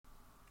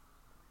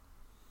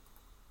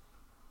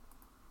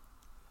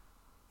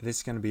This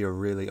is going to be a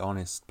really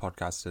honest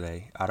podcast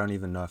today. I don't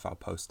even know if I'll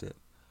post it.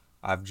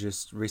 I've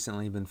just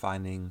recently been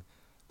finding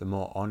the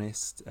more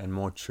honest and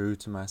more true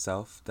to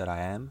myself that I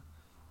am,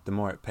 the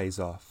more it pays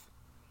off.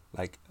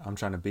 Like, I'm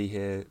trying to be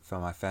here for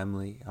my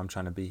family. I'm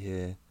trying to be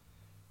here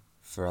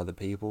for other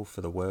people,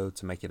 for the world,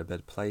 to make it a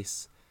better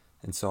place.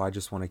 And so I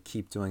just want to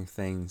keep doing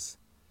things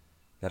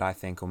that I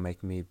think will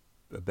make me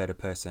a better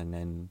person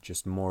and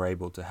just more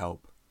able to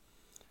help.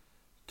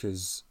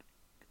 Because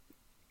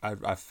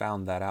I've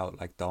found that out,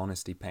 like the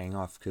honesty paying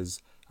off,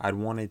 because I'd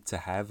wanted to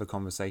have a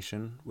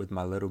conversation with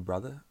my little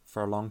brother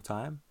for a long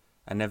time.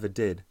 I never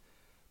did.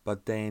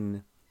 But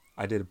then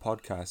I did a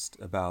podcast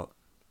about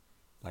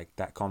like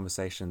that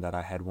conversation that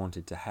I had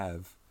wanted to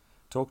have,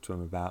 talk to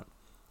him about.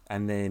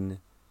 And then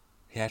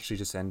he actually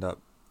just ended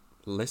up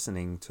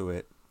listening to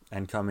it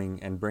and coming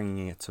and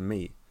bringing it to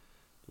me.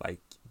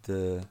 Like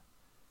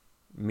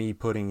me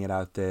putting it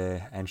out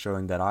there and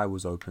showing that I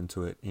was open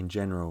to it in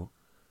general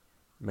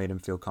made him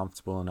feel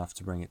comfortable enough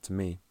to bring it to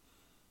me.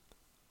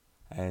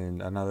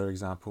 And another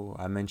example,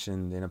 I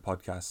mentioned in a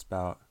podcast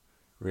about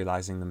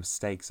realizing the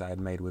mistakes I had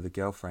made with a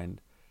girlfriend,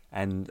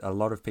 and a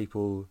lot of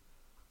people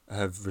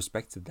have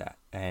respected that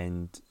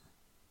and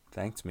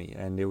thanked me,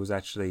 and it was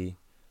actually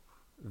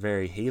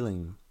very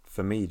healing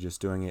for me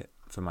just doing it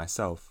for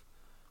myself.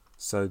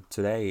 So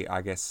today, I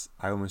guess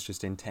I almost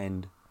just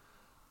intend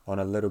on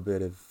a little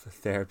bit of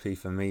therapy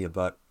for me,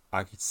 but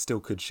I still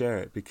could share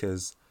it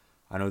because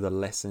I know the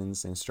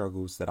lessons and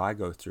struggles that I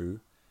go through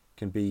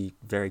can be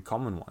very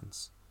common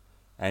ones.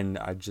 And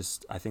I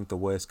think the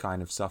worst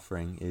kind of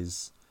suffering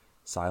is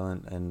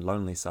silent and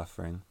lonely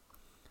suffering.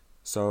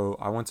 So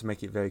I want to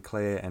make it very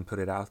clear and put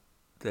it out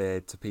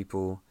there to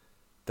people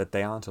that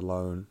they aren't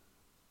alone.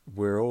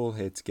 We're all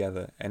here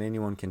together and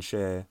anyone can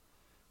share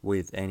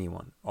with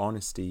anyone.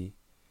 Honesty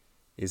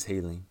is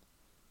healing.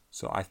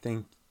 So I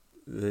think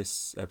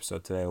this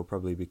episode today will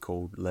probably be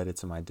called Letter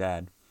to My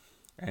Dad.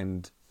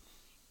 And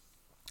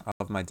I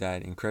love my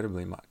dad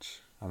incredibly much.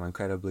 I'm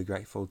incredibly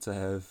grateful to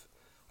have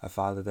a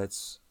father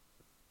that's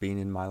been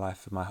in my life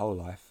for my whole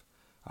life.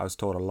 I was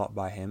taught a lot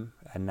by him,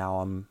 and now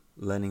I'm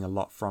learning a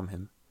lot from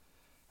him.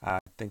 I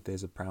think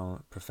there's a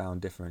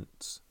profound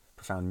difference,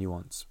 profound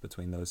nuance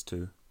between those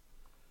two.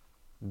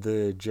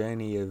 The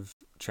journey of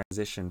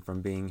transition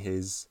from being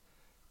his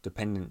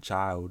dependent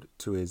child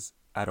to his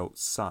adult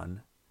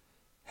son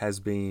has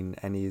been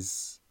and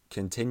is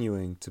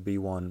continuing to be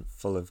one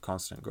full of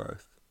constant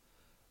growth.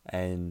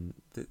 And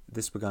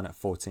this began at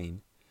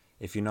 14.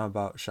 If you know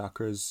about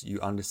chakras, you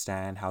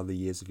understand how the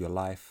years of your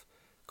life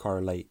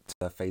correlate to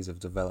the phase of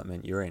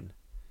development you're in.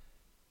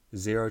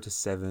 0 to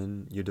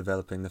 7, you're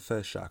developing the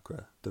first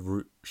chakra, the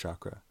root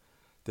chakra.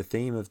 The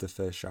theme of the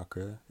first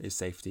chakra is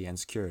safety and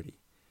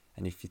security.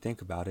 And if you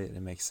think about it,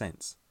 it makes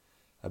sense.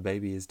 A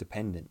baby is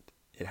dependent.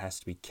 It has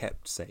to be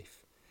kept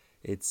safe.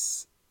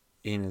 It's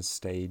in a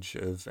stage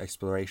of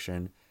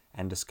exploration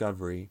and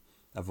discovery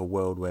of a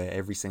world where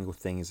every single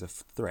thing is a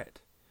threat.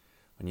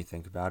 When you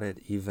think about it,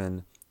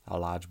 even a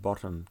large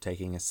bottom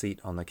taking a seat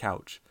on the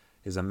couch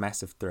is a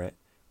massive threat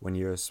when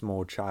you're a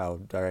small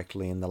child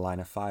directly in the line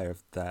of fire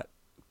of that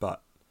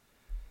butt.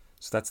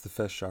 So that's the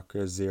first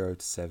chakra, 0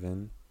 to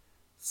 7.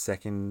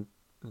 Second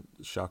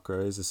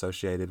chakra is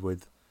associated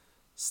with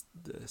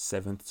the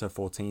 7th to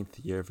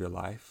 14th year of your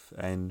life,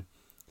 and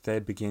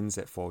third begins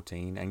at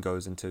 14 and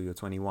goes until you're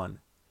 21.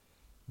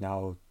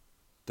 Now,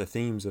 the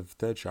themes of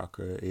third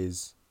chakra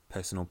is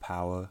personal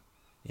power,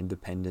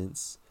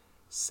 independence,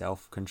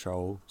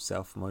 self-control,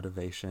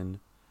 self-motivation,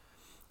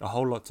 a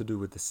whole lot to do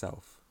with the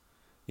self.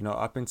 You know,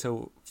 up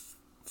until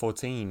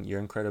 14, you're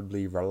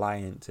incredibly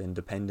reliant and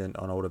dependent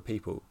on older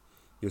people.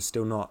 You're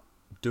still not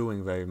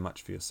doing very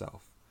much for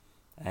yourself.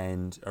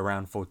 And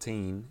around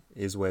 14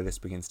 is where this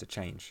begins to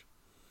change.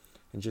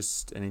 And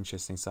just an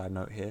interesting side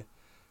note here,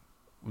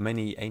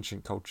 many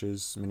ancient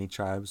cultures, many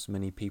tribes,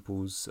 many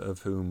peoples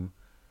of whom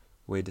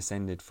we're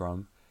descended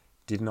from,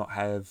 did not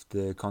have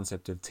the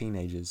concept of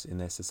teenagers in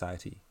their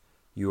society.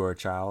 You were a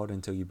child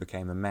until you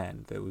became a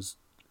man. There was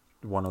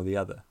one or the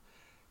other.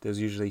 There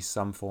was usually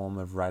some form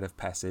of rite of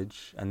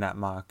passage, and that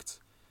marked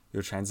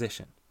your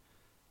transition.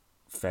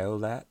 Fail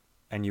that,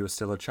 and you were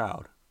still a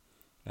child.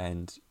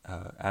 And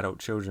adult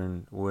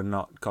children were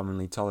not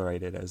commonly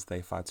tolerated as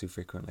they far too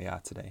frequently are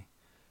today.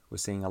 We're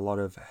seeing a lot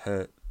of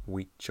hurt,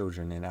 weak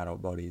children in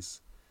adult bodies.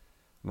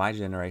 My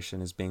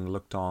generation is being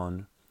looked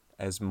on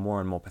as more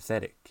and more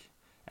pathetic.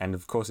 And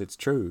of course it's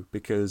true,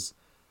 because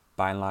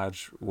by and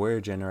large, we're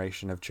a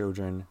generation of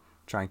children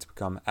trying to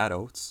become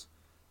adults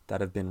that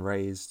have been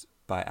raised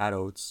by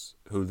adults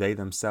who they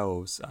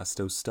themselves are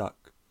still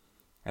stuck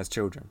as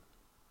children.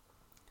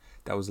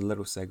 That was a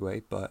little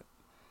segue, but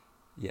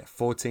yeah,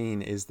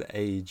 14 is the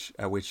age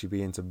at which you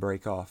begin to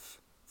break off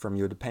from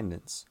your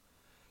dependence.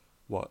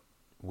 What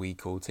we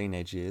call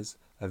teenage years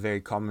are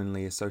very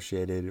commonly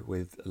associated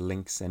with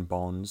links and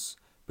bonds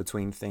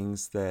between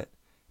things that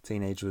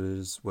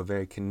teenagers were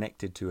very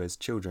connected to as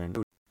children,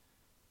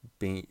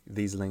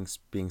 these links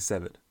being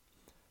severed.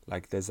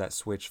 Like there's that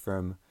switch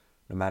from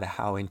no matter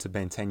how into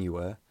Ben 10 you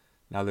were,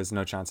 Now there's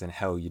no chance in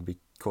hell you'd be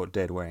caught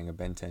dead wearing a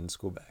Ben 10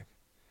 school bag.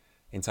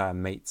 Entire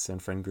mates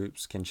and friend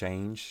groups can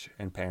change,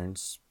 and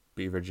parents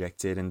be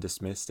rejected and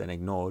dismissed and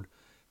ignored,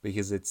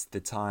 because it's the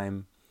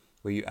time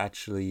where you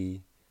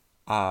actually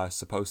are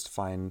supposed to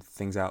find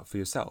things out for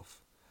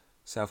yourself.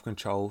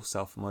 Self-control,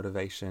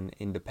 self-motivation,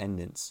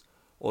 independence,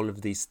 all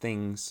of these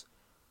things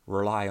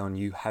rely on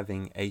you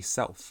having a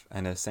self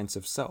and a sense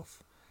of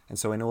self. And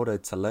so in order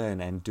to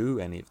learn and do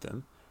any of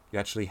them, you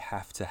actually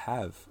have to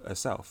have a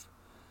self.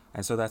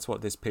 And so that's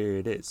what this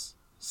period is,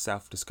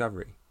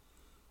 self-discovery.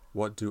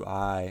 What do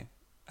I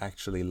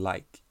actually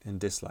like and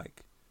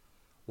dislike?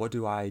 What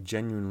do I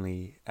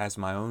genuinely, as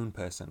my own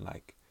person,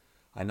 like?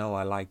 I know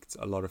I liked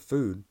a lot of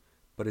food,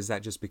 but is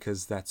that just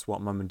because that's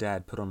what mum and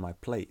dad put on my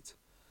plate?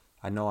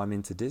 I know I'm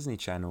into Disney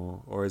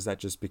Channel, or is that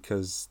just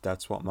because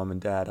that's what mum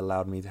and dad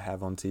allowed me to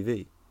have on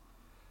TV?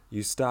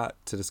 You start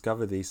to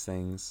discover these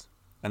things,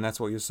 and that's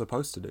what you're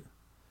supposed to do.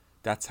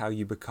 That's how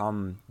you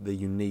become the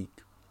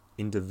unique,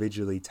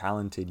 individually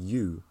talented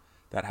you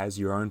that has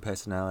your own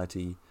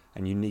personality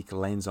and unique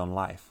lens on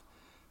life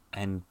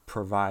and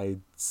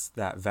provides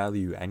that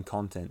value and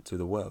content to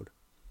the world.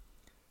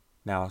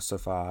 Now, so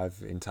far,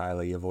 I've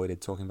entirely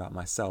avoided talking about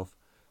myself,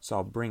 so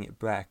I'll bring it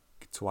back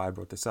to why I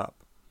brought this up.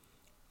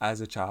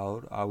 As a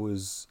child, I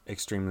was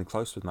extremely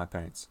close with my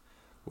parents.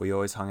 We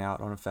always hung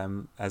out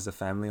as a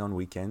family on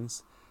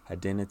weekends,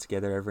 had dinner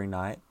together every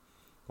night,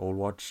 all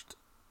watched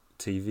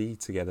TV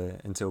together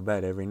until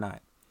bed every night.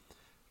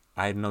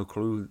 I had no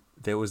clue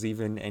there was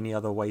even any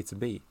other way to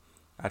be.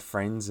 I had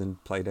friends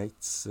and play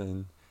dates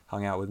and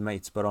hung out with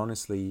mates, but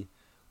honestly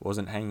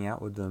wasn't hanging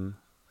out with them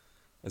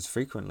as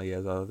frequently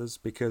as others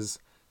because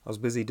I was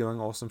busy doing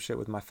awesome shit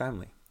with my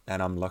family,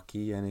 and I'm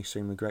lucky and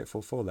extremely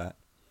grateful for that.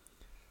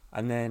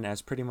 And then,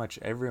 as pretty much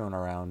everyone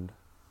around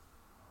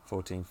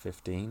 14,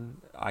 15,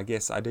 I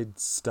guess I did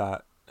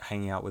start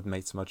hanging out with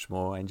mates much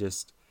more, and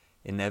just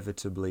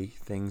inevitably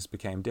things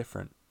became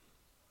different.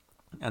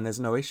 And there's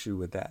no issue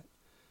with that.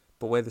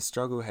 But where the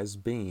struggle has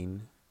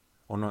been,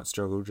 or not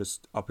struggle,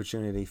 just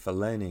opportunity for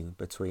learning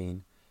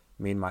between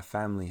me and my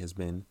family has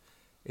been,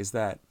 is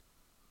that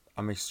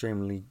I'm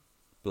extremely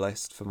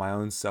blessed for my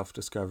own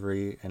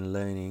self-discovery and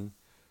learning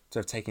to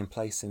have taken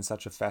place in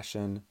such a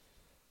fashion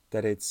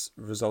that it's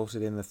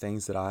resulted in the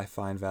things that I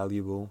find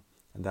valuable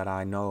and that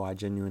I know I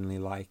genuinely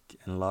like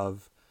and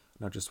love,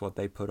 not just what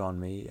they put on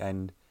me.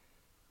 And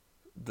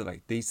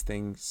these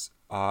things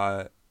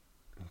are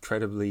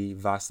incredibly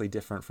vastly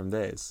different from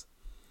theirs,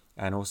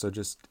 and also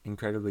just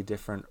incredibly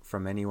different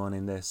from anyone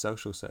in their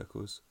social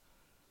circles.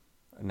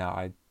 Now,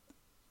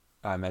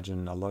 I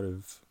imagine a lot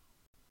of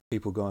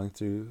people going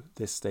through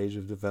this stage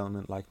of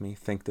development like me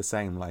think the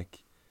same,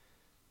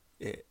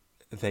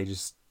 they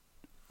just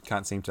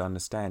can't seem to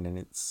understand, and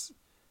it's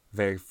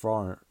very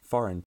foreign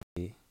to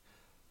me.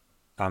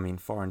 I mean,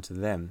 foreign to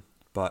them,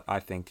 but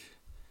I think,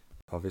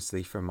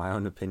 obviously, from my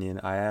own opinion,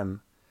 I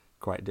am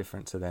quite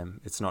different to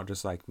them. It's not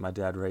just like my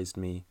dad raised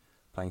me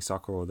playing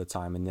soccer all the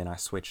time and then I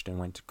switched and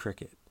went to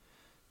cricket.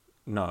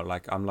 No,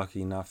 I'm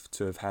lucky enough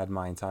to have had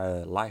my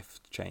entire life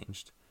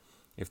changed.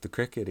 If the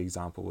cricket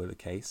example were the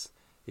case,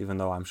 even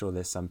though I'm sure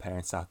there's some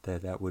parents out there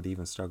that would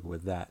even struggle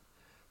with that,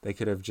 they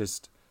could have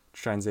just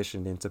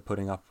transitioned into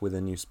putting up with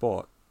a new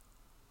sport.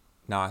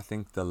 Now, I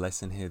think the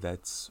lesson here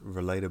that's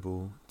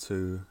relatable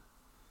to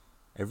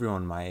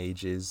everyone my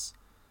age is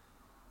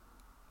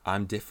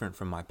I'm different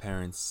from my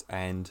parents,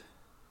 and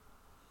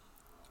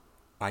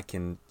I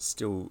can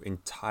still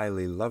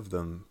entirely love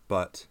them,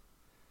 but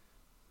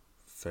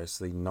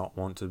firstly not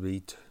want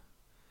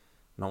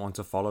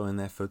to follow in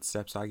their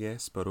footsteps, I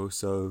guess, but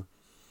also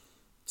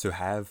to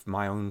have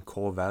my own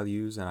core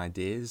values and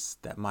ideas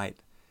that might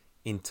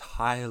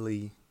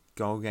entirely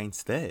go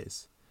against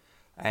theirs.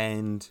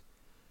 And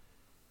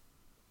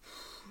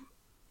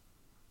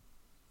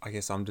I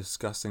guess I'm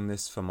discussing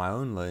this for my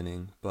own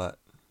learning, but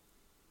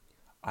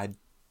I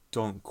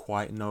don't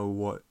quite know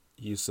what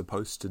you're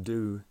supposed to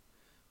do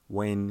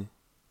when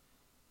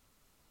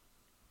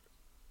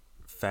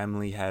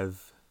family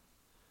have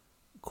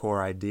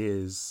core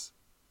ideas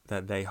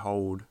that they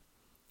hold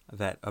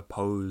that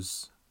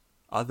oppose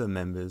other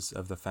members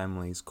of the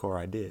family's core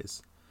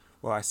ideas.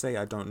 Well, I say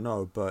I don't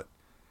know, but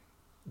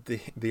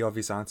the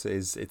obvious answer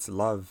is it's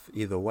love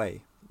either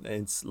way.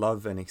 It's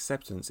love and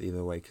acceptance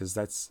either way, because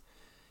that's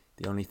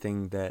the only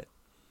thing that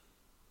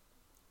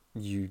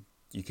you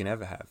can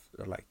ever have.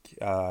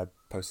 I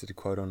posted a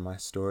quote on my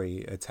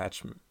story: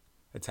 attachment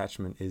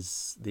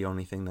is the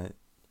only thing that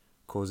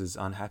causes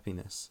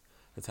unhappiness.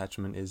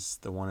 Attachment is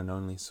the one and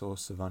only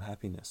source of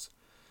unhappiness.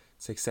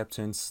 It's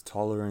acceptance,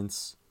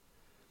 tolerance,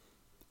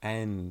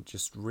 and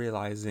just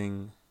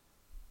realizing,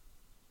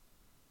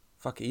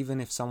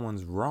 even if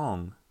someone's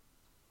wrong,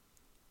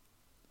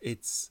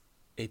 it's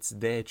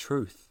their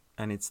truth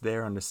and it's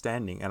their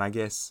understanding. And I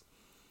guess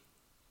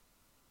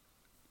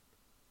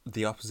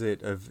the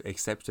opposite of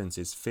acceptance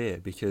is fear,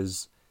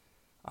 because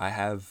I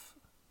have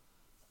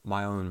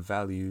my own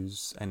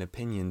values and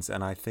opinions,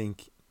 and I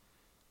think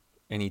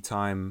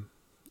anytime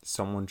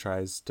someone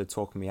tries to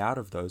talk me out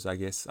of those, I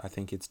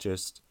think it's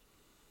just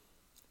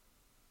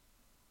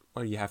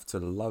well, you have to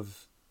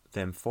love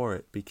them for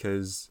it,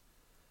 because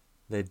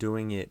they're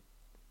doing it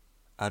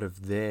out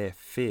of their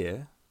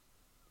fear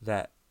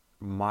that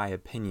my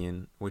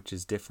opinion, which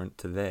is different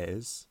to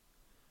theirs,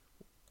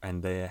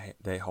 and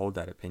they hold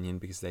that opinion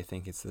because they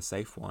think it's the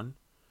safe one.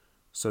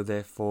 So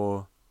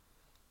therefore,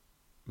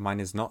 mine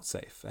is not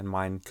safe, and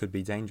mine could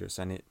be dangerous,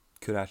 and it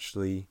could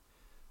actually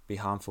be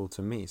harmful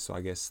to me. So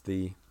I guess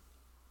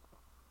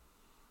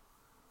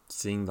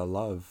seeing the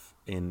love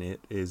in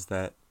it is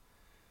that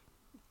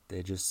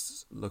they're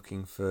just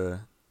looking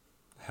for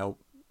help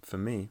for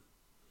me.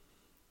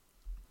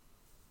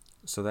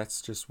 So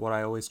that's just what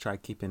I always try to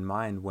keep in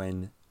mind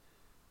when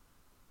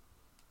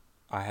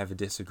I have a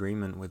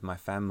disagreement with my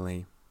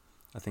family.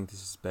 I think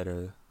this is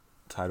better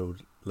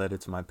titled Letter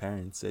to My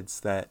Parents. It's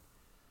that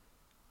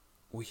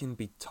we can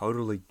be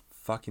totally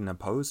fucking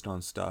opposed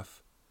on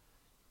stuff,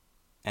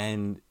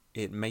 and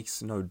it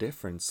makes no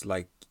difference.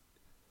 Like,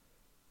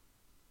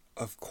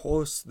 of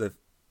course the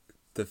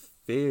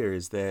fear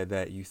is there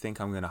that you think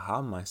I'm going to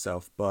harm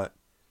myself,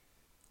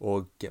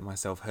 or get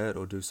myself hurt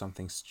or do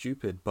something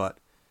stupid, but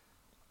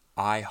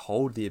I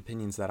hold the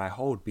opinions that I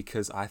hold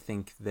because I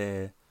think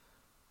they're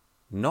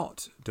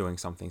not doing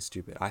something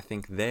stupid. I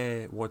think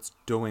they're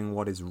doing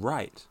what is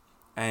right.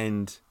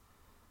 And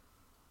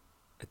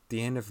at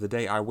the end of the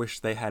day, I wish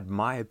they had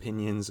my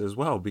opinions as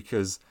well,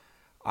 because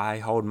I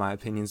hold my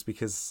opinions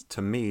because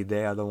to me,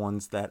 they are the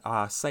ones that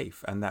are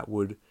safe and that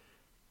would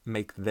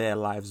make their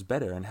lives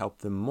better and help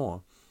them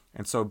more.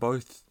 And so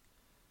both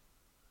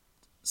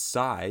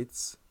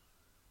sides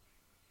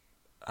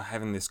are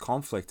having this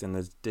conflict and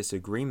this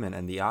disagreement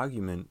and the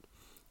argument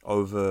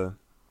over...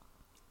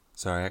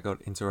 Sorry, I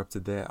got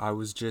interrupted there. I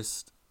was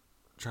just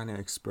trying to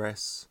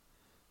express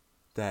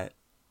that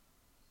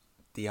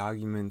the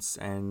arguments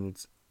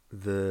and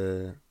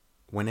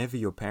whenever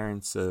your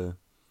parents are...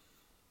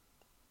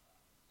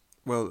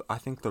 Well, I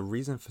think the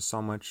reason for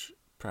so much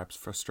perhaps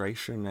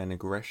frustration and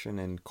aggression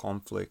and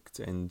conflict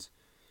and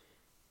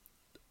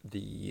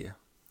the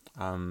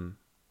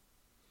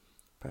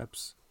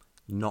perhaps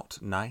not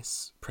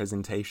nice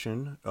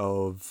presentation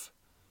of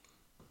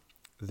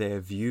their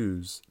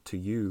views to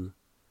you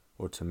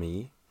or to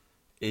me,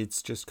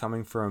 it's just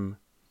coming from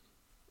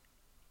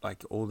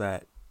like all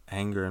that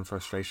anger and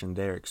frustration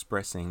they're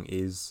expressing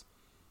is...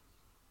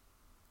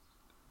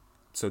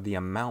 So the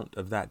amount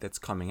of that's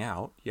coming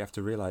out, you have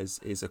to realize,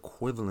 is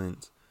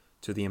equivalent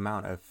to the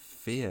amount of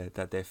fear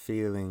that they're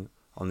feeling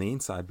on the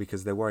inside,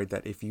 because they're worried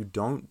that if you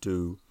don't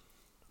do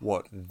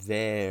what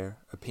their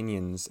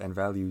opinions and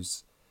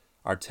values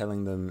are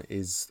telling them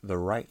is the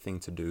right thing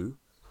to do,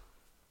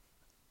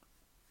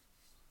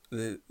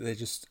 they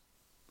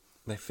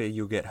fear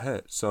you'll get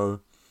hurt.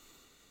 So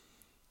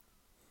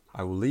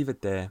I will leave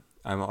it there.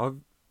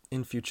 I'm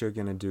in future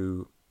going to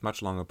do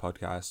much longer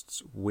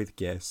podcasts with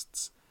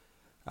guests.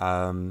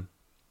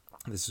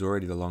 This is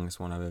already the longest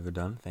one I've ever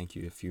done. Thank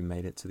you if you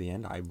made it to the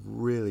end. I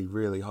really,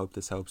 really hope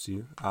this helps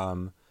you.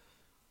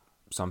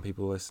 Some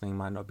people listening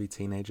might not be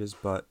teenagers,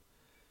 but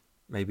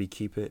maybe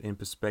keep it in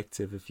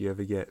perspective if you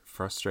ever get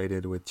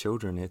frustrated with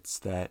children. It's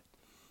that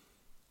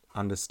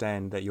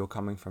understand that you're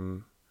coming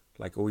from,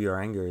 like, all your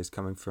anger is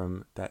coming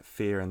from that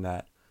fear and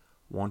that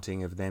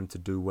wanting of them to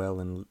do well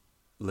and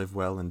live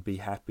well and be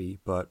happy,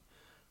 but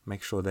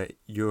make sure that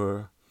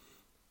your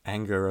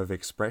anger of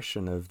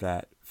expression of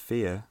that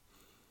fear,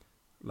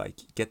 like,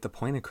 get the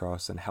point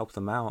across and help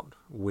them out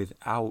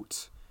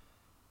without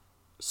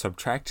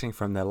subtracting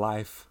from their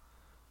life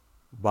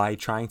by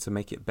trying to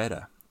make it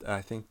better.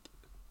 I think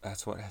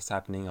that's what's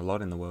happening a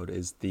lot in the world,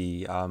 is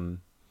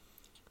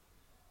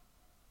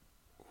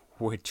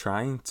we're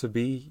trying to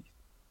be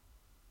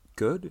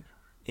good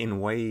in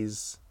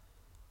ways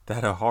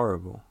that are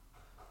horrible.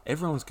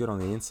 Everyone's good on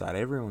the inside.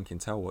 Everyone can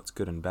tell what's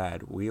good and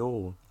bad. We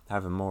all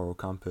have a moral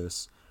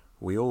compass.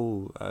 We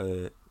all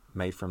are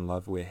made from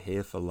love. We're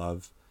here for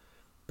love.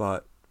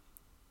 But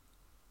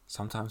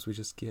sometimes we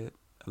just get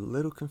a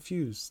little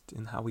confused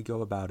in how we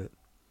go about it.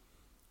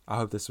 I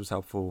hope this was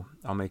helpful.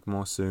 I'll make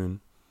more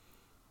soon.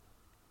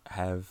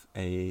 Have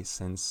a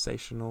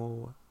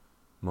sensational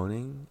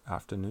morning,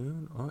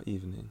 afternoon, or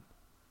evening.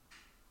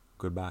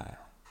 Goodbye.